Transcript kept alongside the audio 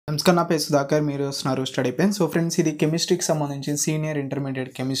నమస్కారం నా పేరు సుధాకర్ మీరు వస్తున్నారు Studypen. సో ఫ్రెండ్స్ ఇది కెమిస్ట్రీకి సంబంధించిన సీనియర్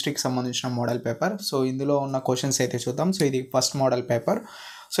ఇంటర్మీడియట్ కెమిస్ట్రీకి సంబంధించిన మోడల్ పేపర్. సో ఇందులో ఉన్న క్వశ్చన్స్ అయితే చూద్దాం. సో ఇది ఫస్ట్ మోడల్ పేపర్.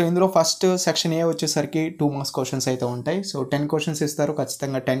 సో ఇందులో ఫస్ట్ సెక్షన్ ఏ వచ్చేసరికి 2 మార్క్స్ క్వశ్చన్స్ అయితే ఉంటాయి. సో 10 క్వశ్చన్స్ ఇస్తారు,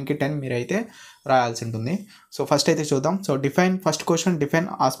 ఖచ్చితంగా 10కి 10 మీరైతే రాయాల్సి ఉంటుంది. సో ఫస్ట్ అయితే చూద్దాం. So first question define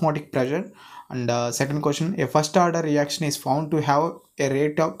osmotic pressure and second question A first order reaction is found to have a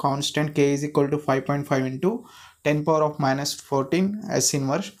rate of constant K is equal to 5.5 into 10 power of minus 14 S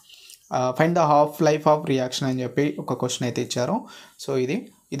inverse. Find the half life of reaction అని చెప్పి ఒక question అయితే ఇచ్చారు. So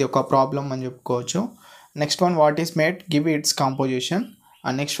ఇది ఒక problem అని చెప్పుకోవచ్చు. Next one what is made give it's composition.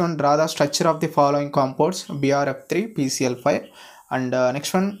 And next one draw the structure of the following compounds BRF3 PCl5. And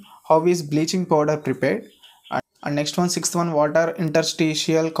next one how is bleaching powder prepared. And next one sixth one what are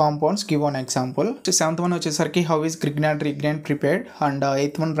interstitial compounds give one example. Seventh one వచ్చేసరికి how is Grignard రిగ్నాట్ prepared. And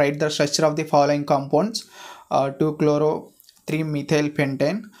eighth one right the structure of the following compounds 2-chloro 3-methyl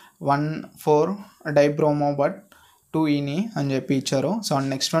pentane 1,4 dibromobut 2-ene అని చెప్పి ఇచ్చారు. So and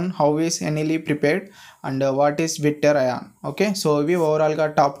next one how is ఎనిలీ prepared and what is విట్టర్ ion. Okay, so ఇవి ఓవరాల్గా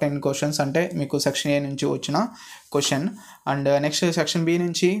top 10 questions అంటే మీకు section ఏ నుంచి వచ్చిన question. And next section B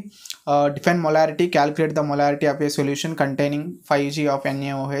నుంచి define molarity, calculate the molarity of a solution containing 5g of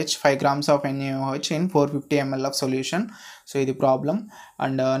NaOH 5 grams of NaOH in 450 ml of solution. So ఇది problem.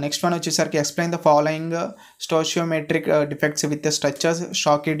 And next one వచ్చేసరికి explain the following స్టోషియోమెట్రిక్ defects with structures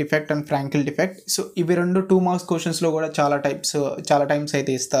షాకీ defect and Frankl defect. So ఇవి రెండు 2 marks క్వశ్చన్స్లో కూడా చాలా times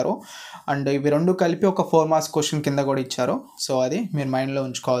అయితే ఇస్తారు. And ఇవి రెండు కలిపి ఒక 4 మార్క్స్ క్వశ్చన్ కింద కూడా ఇచ్చారు. సో అది మీరు మైండ్లో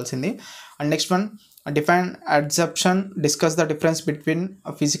ఉంచుకోవాల్సింది. And next one define అడ్జప్షన్, discuss the difference between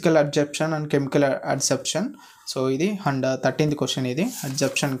physical అడ్జప్షన్ and chemical అడ్జప్షన్. So ఇది అండ్ 13th క్వశ్చన్ ఇది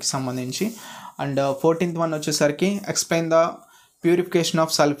అడ్జప్షన్కి సంబంధించి. అండ్ 14th వన్ వచ్చేసరికి explain the purification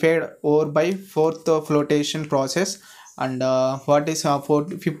of sulphide or by 4th flotation process. And what is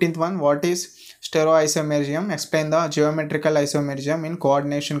 15th one what is stereoisomerism, explain the geometrical isomerism in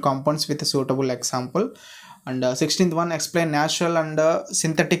coordination compounds with a suitable example. And 16th one explain natural and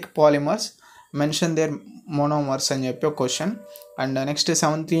synthetic polymers, mention their monomers అని చెప్పి ఒక question. And next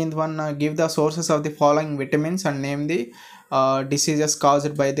 17th one give the sources of the following vitamins and name the diseases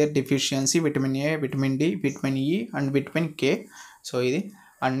caused by their deficiency, vitamin A, vitamin D, vitamin E and vitamin K. So ఇది.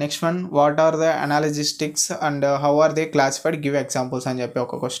 And next one what are the అనాలిజిస్టిక్స్ and how are they classified give examples అని చెప్పి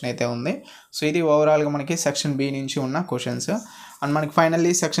ఒక question అయితే ఉంది. So ఇది ఓవరాల్గా మనకి section B నుంచి ఉన్న క్వశ్చన్స్. అండ్ మనకి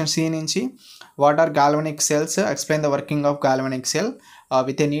ఫైనల్లీ సెక్షన్ సి నుంచి what are గాల్వనిక్ cells, explain the working of గాల్వనిక్ cell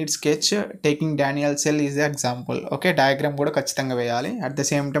with a need sketch taking Daniel cell is the example. Okay, diagram కూడా ఖచ్చితంగా వేయాలి. అట్ ద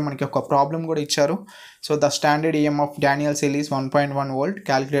సేమ్ టైం మనకి ఒక problem కూడా ఇచ్చారు. So the standard EM of Daniel cell is 1.1 volt,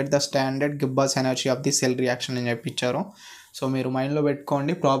 calculate the standard గిబ్బర్స్ energy of the cell reaction అని చెప్పి ఇచ్చారు. సో మీరు మైండ్లో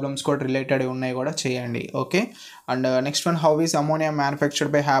పెట్టుకోండి, ప్రాబ్లమ్స్ కూడా రిలేటెడ్ ఉన్నాయి కూడా చేయండి. Okay, and next one how is ammonia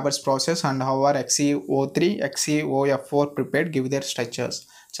manufactured by Haber's process and how are XeO3 XeOF4 prepared give there structures.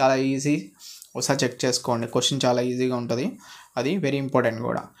 చాలా ఈజీ, ఒకసారి చెక్ చేసుకోండి, క్వశ్చన్ చాలా ఈజీగా ఉంటుంది, అది వెరీ ఇంపార్టెంట్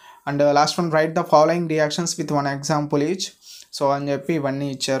కూడా. And last one right the following reactions with 1 example each. So అని చెప్పి ఇవన్నీ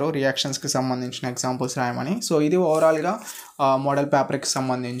ఇచ్చారు, రియాక్షన్స్కి సంబంధించిన ఎగ్జాంపుల్స్ రాయమని. సో ఇది ఓవరాల్గా మోడల్ పేపర్కి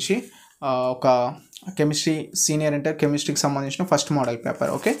సంబంధించి ఒక కెమిస్ట్రీ సీనియర్ ఇంటర్ కెమిస్ట్రీకి సంబంధించిన first model paper.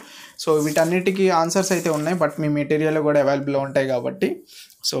 Okay, so వీటన్నిటికీ ఆన్సర్స్ అయితే ఉన్నాయి, బట్ మీ మెటీరియల్ కూడా అవైలబుల్ ఉంటాయి కాబట్టి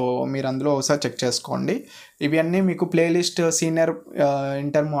సో మీరు అందులో ఒకసారి చెక్ చేసుకోండి. ఇవన్నీ మీకు playlist senior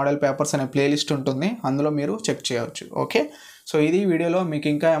inter model papers అనే ప్లేలిస్ట్ ఉంటుంది, అందులో మీరు చెక్ చేయవచ్చు. ఓకే, సో ఇది వీడియోలో మీకు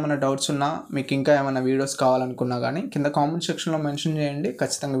ఇంకా ఏమైనా డౌట్స్ ఉన్నా, మీకు ఇంకా ఏమైనా వీడియోస్ కావాలనుకున్నా కానీ కింద కామెంట్ సెక్షన్లో మెన్షన్ చేయండి,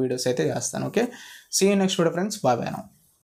 ఖచ్చితంగా వీడియోస్ అయితే చేస్తాను. Okay, see you next video friends, bye bye now.